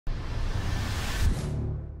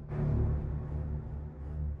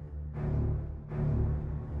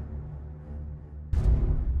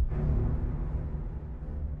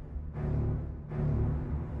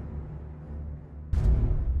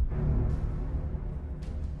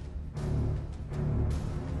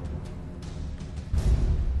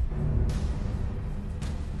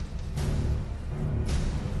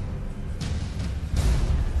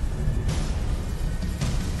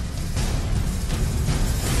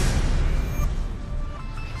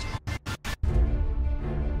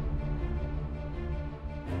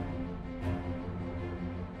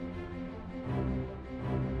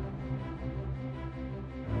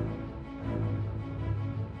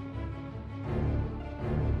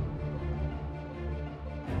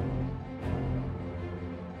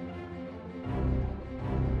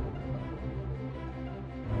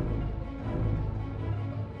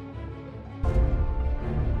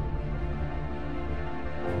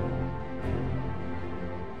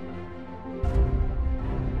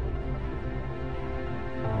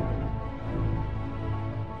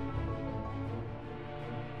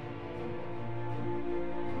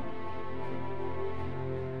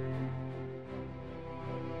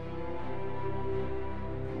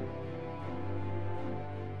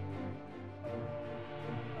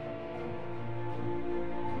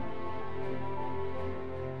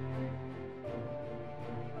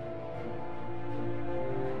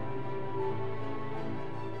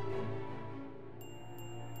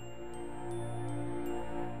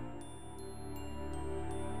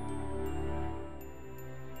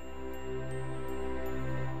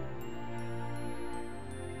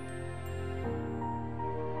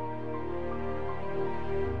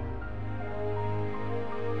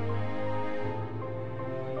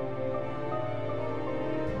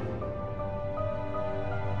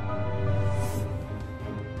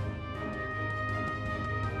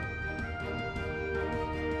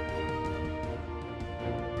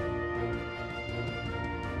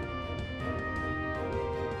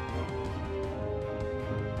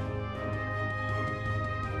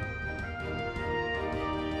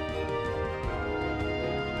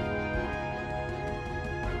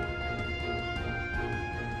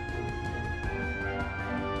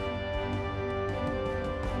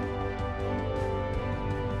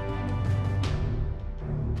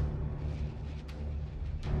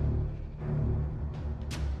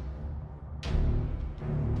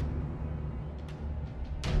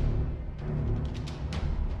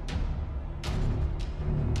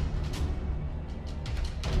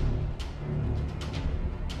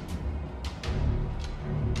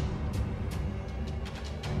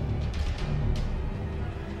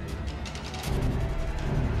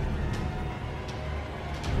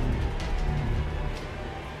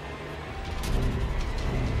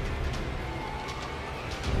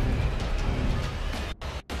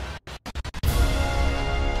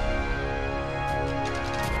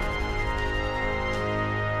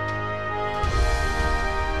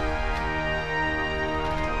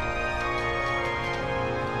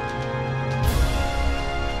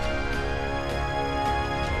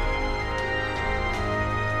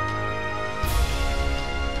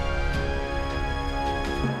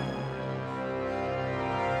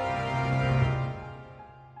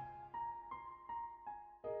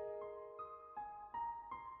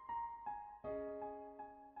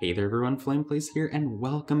Hey there everyone, FlamePlays here, and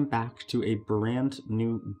welcome back to a brand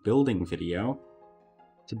new building video.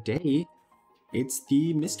 Today, it's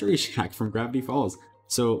the Mystery Shack from Gravity Falls.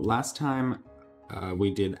 So last time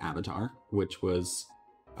we did Avatar, which was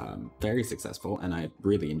very successful, and I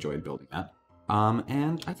really enjoyed building that.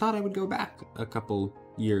 And I thought I would go back a couple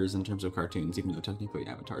years in terms of cartoons, even though technically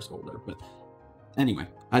Avatar's older, but anyway,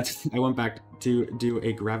 I went back to do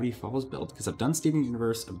a Gravity Falls build, because I've done Steven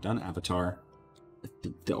Universe, I've done Avatar.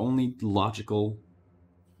 The only logical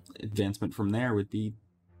advancement from there would be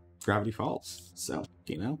Gravity Falls. So,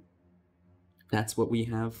 that's what we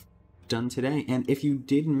have done today. And if you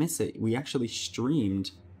did miss it, we actually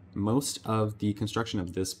streamed most of the construction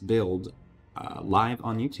of this build live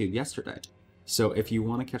on YouTube yesterday. So if you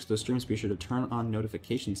want to catch those streams, be sure to turn on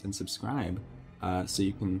notifications and subscribe so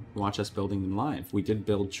you can watch us building them live. We did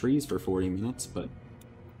build trees for 40 minutes, but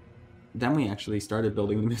then we actually started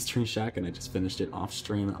building the Mystery Shack, and I just finished it off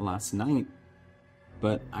stream last night.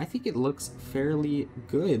 But I think it looks fairly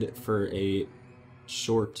good for a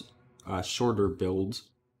shorter build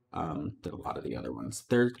than a lot of the other ones.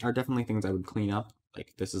 There are definitely things I would clean up,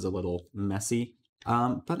 like this is a little messy,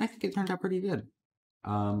 but I think it turned out pretty good.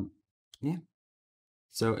 Yeah.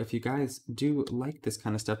 So if you guys do like this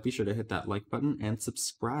kind of stuff, be sure to hit that like button and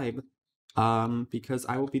subscribe. Because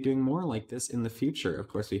I will be doing more like this in the future. Of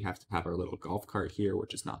course, we have to have our little golf cart here,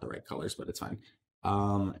 which is not the right colors, but it's fine.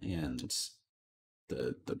 And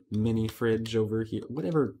the mini fridge over here.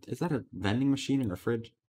 Whatever, is that a vending machine or a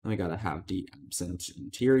fridge? And we gotta have the absent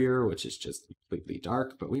interior, which is just completely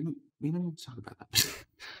dark, but we don't need to talk about that.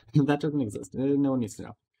 That doesn't exist. No one needs to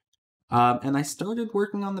know. And I started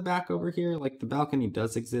working on the back over here. Like, the balcony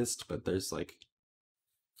does exist, but there's like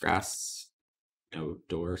grass, no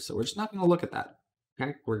door, so we're just not gonna look at that.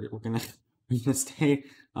 Okay, we're gonna stay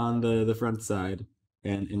on the front side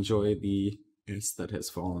and enjoy the ice that has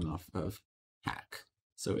fallen off of Hack.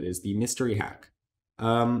 So it is the Mystery Hack.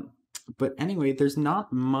 But anyway, there's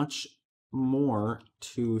not much more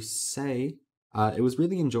to say. It was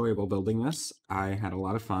really enjoyable building this. I had a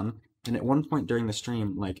lot of fun, and at one point during the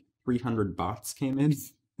stream, like 300 bots came in.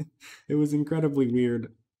 It was incredibly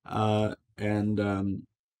weird, and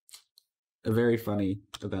a very funny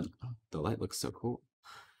event. Oh, the light looks so cool.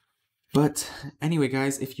 But anyway,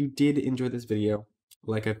 guys, if you did enjoy this video,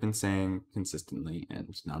 like I've been saying consistently and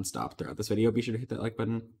nonstop throughout this video, be sure to hit that like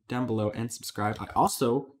button down below and subscribe. I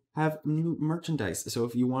also have new merchandise, so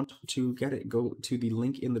if you want to get it, go to the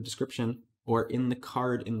link in the description or in the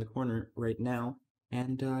card in the corner right now,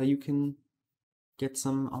 and you can get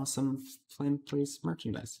some awesome FlamePlays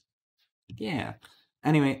merchandise. Yeah.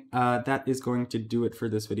 Anyway, that is going to do it for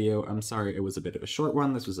this video. I'm sorry it was a bit of a short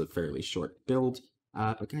one. This was a fairly short build.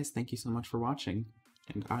 But guys, thank you so much for watching,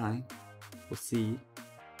 and I will see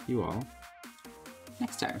you all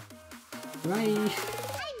next time. Bye!